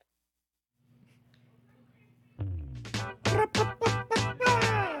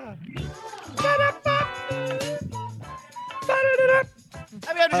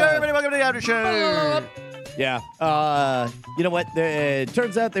Aftershow. Yeah. You know what? It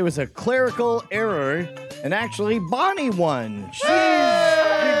turns out there was a clerical error, and actually Bonnie won.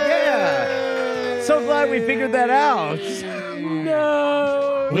 Yeah. So glad we figured that out.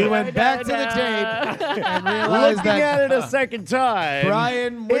 We went back to the tape and realized Looking at it a second time,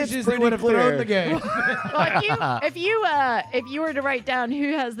 Brian wishes he would have thrown the game. Well, if you were to write down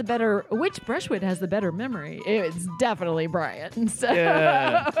which Brushwood has the better memory, it's definitely Brian. So.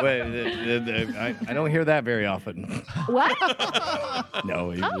 Yeah. Wait, I don't hear that very often. What?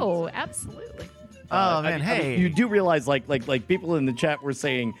 No. Oh, absolutely. Oh man, hey. You do realize, like people in the chat were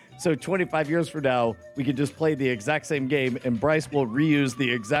saying, so 25 years from now, we could just play the exact same game, and Bryce will reuse the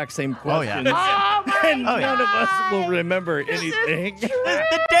exact same questions. And none of us will remember anything.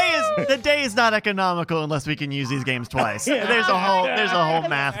 The day is not economical unless we can use these games twice. Yeah. There's a whole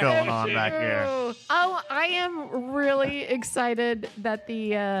math going on back here. Oh, I am really excited that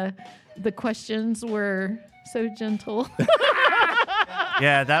the questions were so gentle.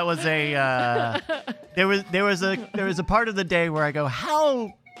 Yeah, that was there was a part of the day where I go,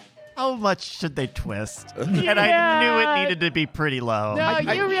 how much should they twist? And I knew it needed to be pretty low. No,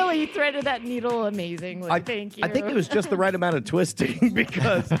 you really threaded that needle amazingly. Thank you. I think it was just the right amount of twisting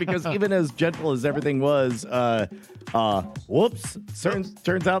because even as gentle as everything was, whoops,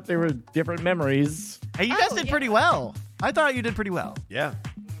 turns out there were different memories. Hey, you guys did pretty well. I thought you did pretty well. Yeah.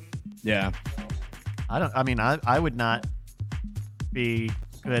 I would not be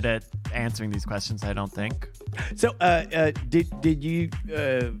good at answering these questions, I don't think. So, did you?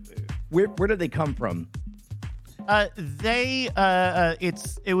 Where did they come from? It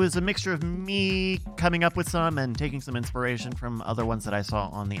was a mixture of me coming up with some and taking some inspiration from other ones that I saw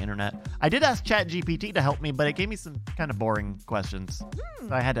on the internet. I did ask ChatGPT to help me, but it gave me some kind of boring questions.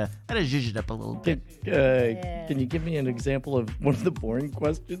 So I had to zhuzh it up a little bit. Can you give me an example of one of the boring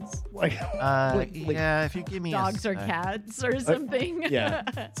questions? Yeah, if you give me dogs or cats or something. Yeah,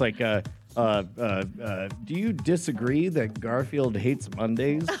 it's like, do you disagree that Garfield hates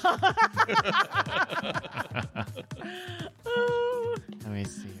Mondays? Let me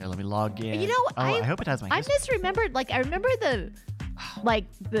see here. Let me log in. You know, I hope it has my history. I misremembered. I remember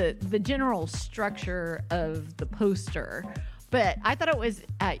the general structure of the poster, but I thought it was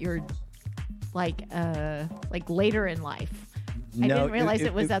at your later in life. I didn't realize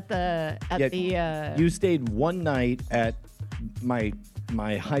it was at the. You stayed one night at my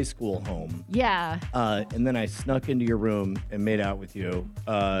high school home. Yeah. And then I snuck into your room and made out with you.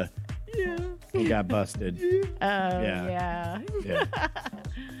 Yeah. And got busted. Yeah.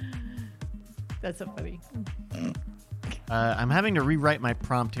 That's so funny. I'm having to rewrite my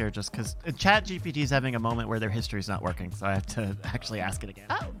prompt here just because ChatGPT is having a moment where their history's not working, so I have to actually ask it again.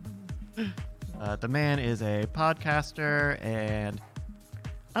 Oh. The man is a podcaster and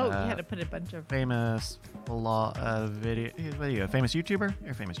you had to put a bunch of famous video. Famous YouTuber?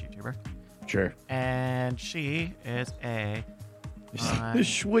 You're a famous YouTuber. Sure. And she is a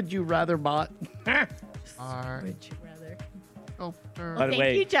would you rather bot? Would you rather? Sculptor. By the Thank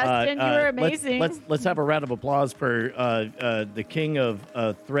way, you, Justin. You were amazing. Let's have a round of applause for the king of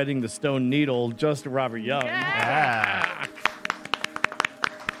threading the stone needle, Justin Robert Young. Yeah.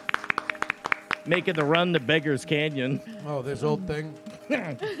 Making the run to Beggar's Canyon. Oh, this old thing.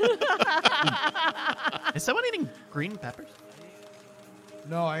 Is someone eating green peppers?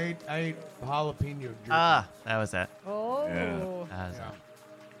 No, I ate jalapeno jerky. Ah, that was it. Oh. That was it.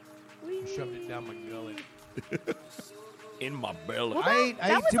 Shoved it down my gullet. In my belly. Well, I that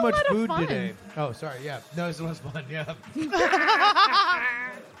ate was too a much lot of food fun. today. Oh, sorry. Yeah. No, this was fun. Yeah.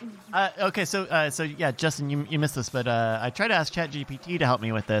 Okay, so yeah, Justin, you missed this, but I tried to ask ChatGPT to help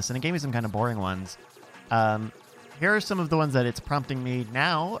me with this, and it gave me some kind of boring ones. Here are some of the ones that it's prompting me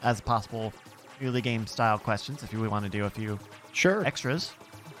now as possible early game style questions. If you want to do a few extras.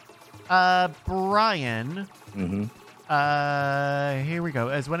 Brian. Mm-hmm. Here we go.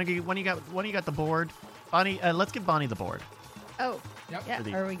 As when you got the board, Bonnie. Let's give Bonnie the board. Oh. Yep. Yeah.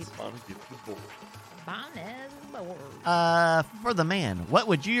 Are we? Bonnie's the board. Bonnie's board. For the man, what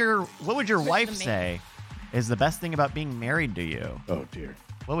would your wife say is the best thing about being married to you? Oh dear.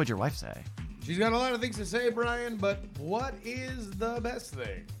 What would your wife say? She's got a lot of things to say, Brian, but what is the best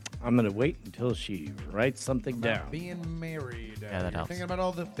thing? I'm going to wait until she writes something down. Being married. Yeah, that helps. Thinking about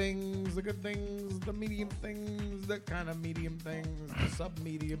all the things, the good things, the medium things, the kind of medium things, the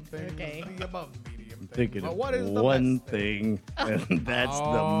sub-medium things, the above-medium things. Thinking But of what is the one best thing? and that's the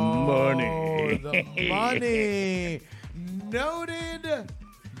money. The money. Noted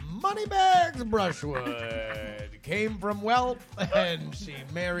Moneybags Brushwood. came from wealth, and she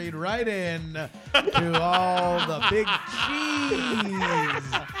married right in to all the big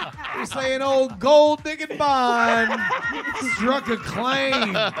cheese. You're saying old gold digging Bond struck a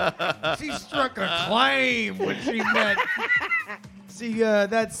claim. She struck a claim when she met. See,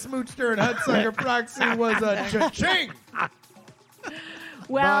 that smoochster and Hudsucker Proxy was a cha-ching.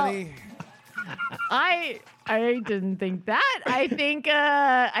 Well, Bonnie. I didn't think that. I think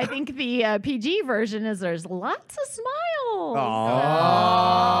the PG version is there's lots of smiles.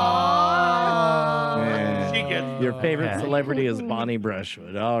 Yeah. She gets Your favorite celebrity is Bonnie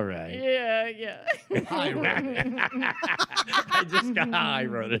Brushwood. All right. Yeah. I just got I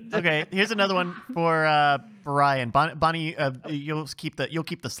wrote it. Okay, here's another one for Ryan. Bonnie, you'll keep the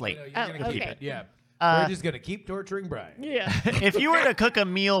slate. You're gonna keep okay. it. Yeah. We're just gonna keep torturing Brian. Yeah. If you were to cook a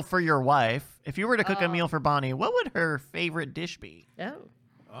meal for your wife, if you were to cook a meal for Bonnie, what would her favorite dish be? Oh.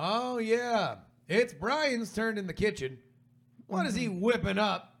 Oh yeah, it's Brian's turn in the kitchen. What is he whipping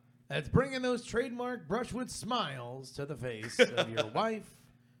up that's bringing those trademark Brushwood smiles to the face of your wife,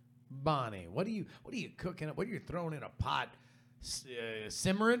 Bonnie? What are you cooking up? What are you throwing in a pot?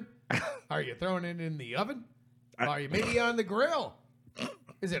 Simmering? Are you throwing it in the oven? Are you maybe on the grill?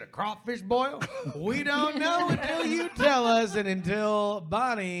 Is it a crawfish boil? We don't know until you tell us and until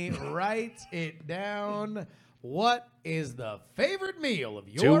Bonnie writes it down. What is the favorite meal of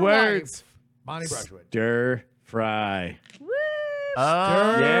your 2 words. wife, Bonnie Brushwood? Stir fry. Woo!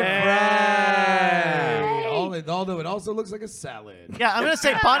 Oh, Yeah. Although it also looks like a salad. yeah. I'm gonna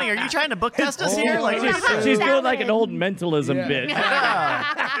say, Bonnie, are you trying to book test us here? Like, She's doing like an old mentalism Yeah. bit.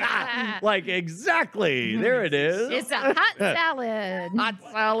 Like, exactly. There it is. It's a hot salad. Hot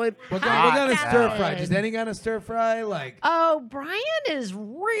salad. We're gonna stir fry. salad. Just any kind of stir fry, like Oh, Brian is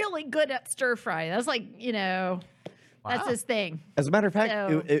really good at stir fry. That's like, that's his thing. As a matter of fact,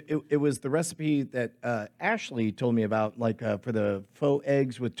 So- it was the recipe that Ashley told me about, like for the faux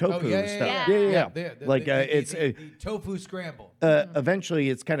eggs with tofu stuff. Yeah. Like it's the tofu scramble. eventually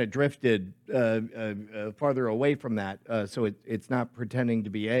it's kind of drifted farther away from that, so it's not pretending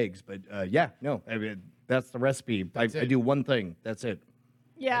to be eggs. But I mean, that's the recipe. I do one thing. That's it.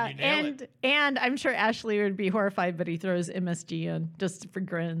 Yeah, And you nail and I'm sure Ashley would be horrified, but he throws MSG in just for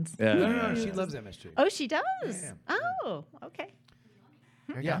grins. Yeah. No, she loves MSG. Oh, she does. Yeah. Oh, okay.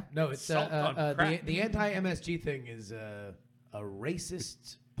 Yeah, no, it's Salt on crack. the anti-MSG thing is a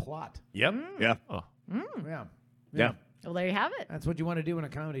racist plot. Yep. Yeah. Yeah, Yeah. Well, there you have it. that's what you want to do in a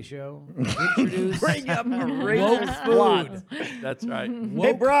comedy show. Introduce Bring up a woke racist plot. food. That's right. Hey,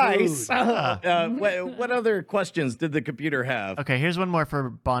 Woke Bryce. food. What other questions did the computer have? okay, here's one more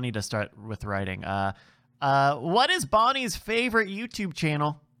for Bonnie to start with writing. What is Bonnie's favorite YouTube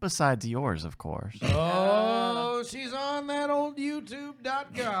channel besides yours, of course? Oh, she's on that old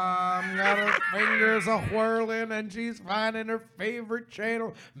YouTube.com. Got her fingers a whirling, and she's finding her favorite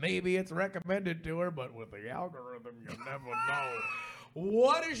channel. Maybe it's recommended to her, but with the algorithm, you never know.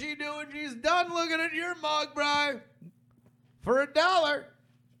 What is she doing? She's done looking at your mug, Brian. For $1.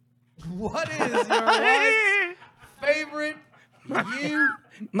 What is your wife's favorite YouTube.com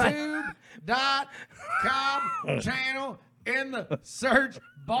channel? In the search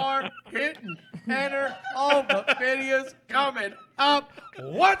bar, hit and enter. All the videos coming up.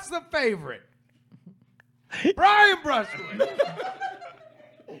 What's the favorite? Brian Brushwood.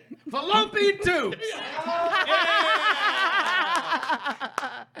 Fallopian tubes.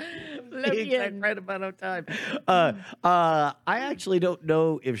 Exact right amount of time. I actually don't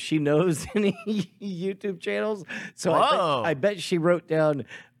know if she knows any YouTube channels, so Whoa. I bet she wrote down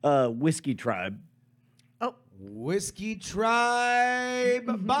Whiskey Tribe. Whiskey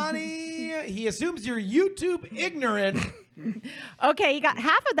Tribe. Bonnie, he assumes you're YouTube ignorant. Okay, you got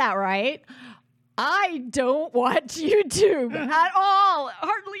half of that right. I don't watch YouTube at all.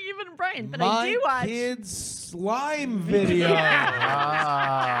 Hardly even Brian, but I do watch. My kid's slime video. So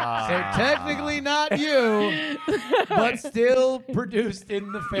technically not you, but still produced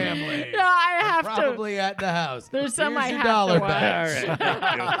in the family. Yeah, I have to. Probably at the house. There's some Here's I your have dollar to back.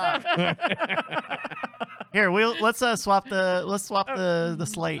 Here, let's swap the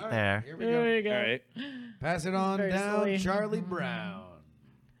slate there. Here we There go. you go. All right. Pass it on Very down, silly. Charlie Brown.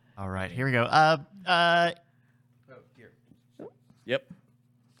 All right, here we go. Oh, here. Yep.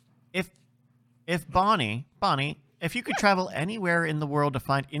 If Bonnie, if you could travel anywhere in the world to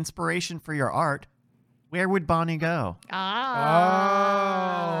find inspiration for your art, where would Bonnie go?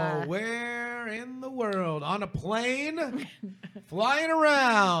 Oh, where in the world? On a plane? Flying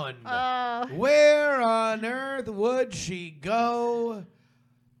around? Where on earth would she go?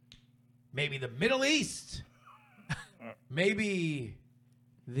 Maybe the Middle East? Maybe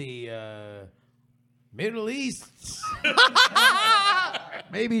the Middle East.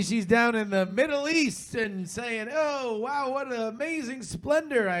 Maybe she's down in the Middle East and saying, oh, wow, what an amazing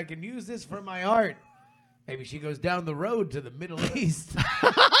splendor. I can use this for my art. Maybe she goes down the road to the Middle East.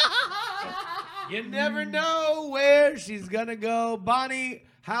 You never know where she's going to go. Bonnie,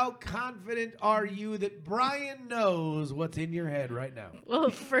 how confident are you that Brian knows what's in your head right now? Well,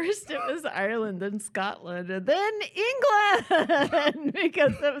 first it was Ireland, then Scotland, and then England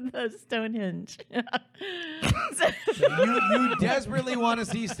because of the Stonehenge. So you desperately want to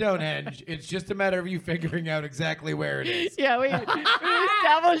see Stonehenge. It's just a matter of you figuring out exactly where it is. Yeah, we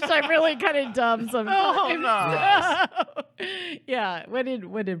established I'm really kind of dumb sometimes. Oh, no. Yeah, what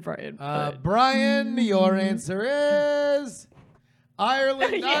did Brian put? Brian, your answer is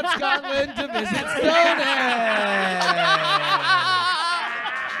Ireland, not Scotland, to visit Stonehenge.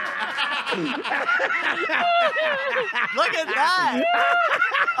 Look at that!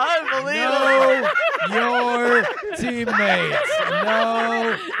 Unbelievable! Know your teammates.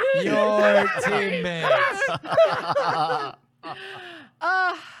 Know your teammates.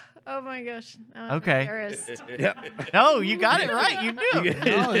 Oh my gosh. I'm Okay. embarrassed. No, you got it right. You knew.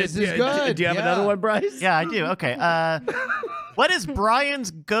 No, this is good. Do you have another one, Bryce? Yeah, I do. Okay. What is Brian's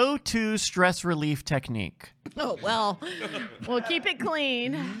go-to stress relief technique? Oh, well, we'll keep it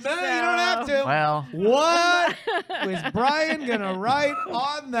clean. No, you don't have to. Well, What was Brian going to write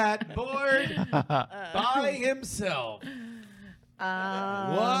on that board by himself?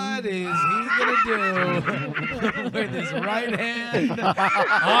 What is he going to do with his right hand on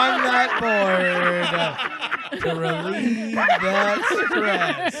that board to relieve that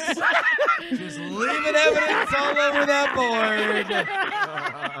stress? Just leaving evidence all over that board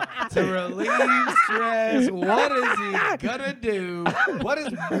to relieve stress. What is he going to do? What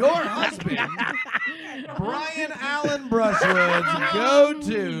is your husband, Brian Allen Brushwood's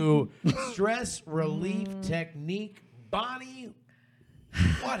go-to stress relief technique? Bonnie,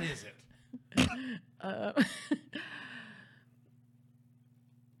 what is it?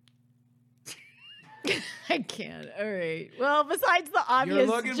 I can't. All right. Well, besides the obvious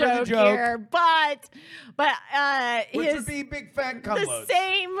looking for the joke, joke. here, but Which his would be big fat cum the loads.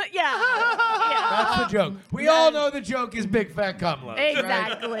 same. Yeah. That's the joke. We all know the joke is big fat cum loads. right?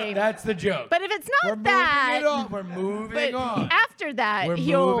 Exactly. That's the joke. But if it's We're not that, moving it on. We're moving but on. after that, We're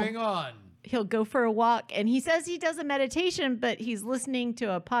he'll moving on. he'll go for a walk, and he says he does a meditation, but he's listening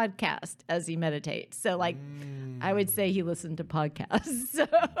to a podcast as he meditates. So, like, I would say he listened to podcasts. So,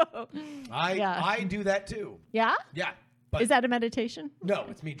 yeah. I do that too. Yeah? Yeah. But Is that a meditation? no,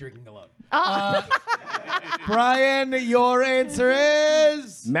 it's me drinking alone. Oh. Brian, your answer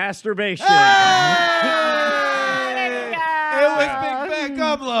is Masturbation. Hey! There you go. It was big fat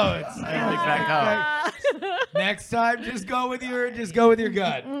cum loads. big fat cum. Next time, just go with your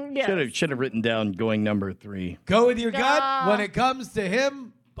gut. Yes. Should have written down going number 3. Go with your gut Ah. when it comes to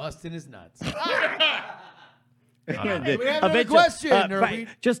him busting his nuts. We have another question, or we-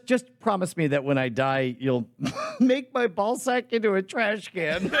 Just promise me that when I die, you'll make my ball sack into a trash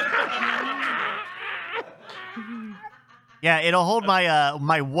can. Yeah, it'll hold my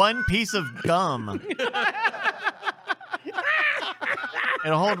my one piece of gum.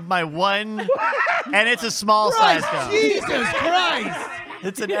 It'll hold my one, and it's a small size gum. Jesus Christ!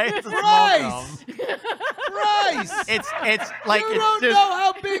 It's a small gum. Christ! It's like You it's don't just know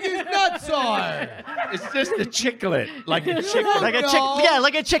how big his nuts are. It's just a chiclet, like a chiclet. like a chick. No. Yeah,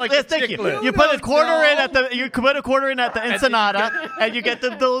 like a chick. Like a Thank you. chicklet. You put a don't quarter know. in at the. You put a quarter in at the Ensenada, and you get the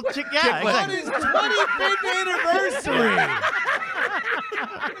little chick. Yeah, On exactly. his 25th anniversary. I'm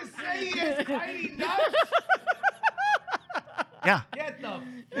gonna say he has tiny nuts. Yeah. Get the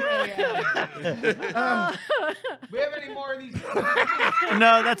we have any more of these?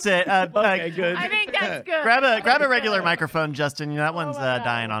 No, that's it. Okay, good. I think that's good. Grab a regular microphone, Justin. That one's my God.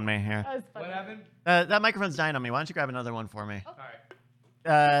 dying on me here. That was funny. What happened? That microphone's dying on me. Why don't you grab another one for me? All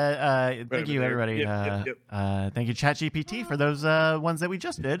right. Thank over you, there. everybody. Yep. Thank you, ChatGPT, for those ones that we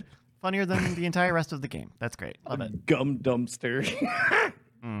just did. Funnier than the entire rest of the game. That's great. Love it. Gum dumpster.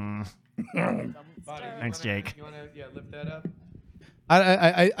 Thanks, Jake. You wanna lift that up?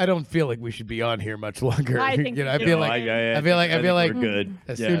 I don't feel like we should be on here much longer. I think I we feel should. like I feel like we're good.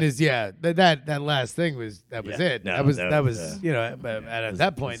 as soon as that last thing was Yeah. it. No, that was that was, at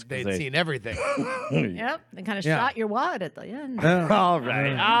that point they'd they- seen everything. Yep. They kind of Yeah. shot your wad at the end. All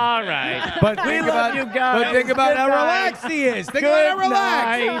right. But We think love about you guys. But think about Good how night. relaxed he is. Think about how Good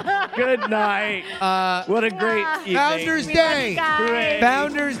relaxed. night. Good night. What a great evening. Founders Day. Great.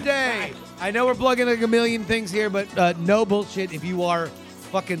 Founders Day. I know we're plugging like a million things here, but no bullshit. If you are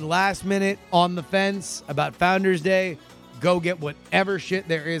fucking last minute on the fence about Founders Day, Go get whatever shit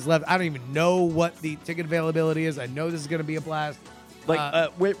there is left. I don't even know what the ticket availability is. I know this is going to be a blast.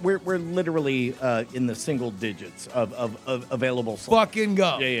 Like we're literally in the single digits of available slots. Fucking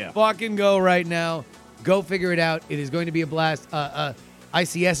go. Yeah. Fucking go right now. Go figure it out. It is going to be a blast.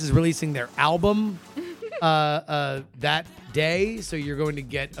 ICS is releasing their album that day, so you're going to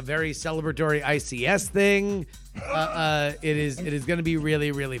get a very celebratory ICS thing. It is going to be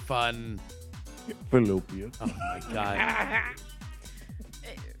really, really fun. Fallopian. Oh my god.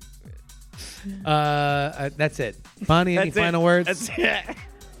 That's it. Bonnie, any final words? That's it.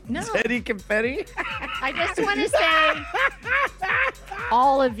 No. Teddy confetti. I just want to say,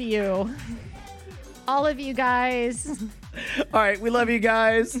 all of you guys. All right, we love you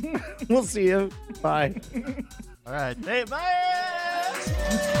guys. We'll see you. Bye. All right. Hey, bye.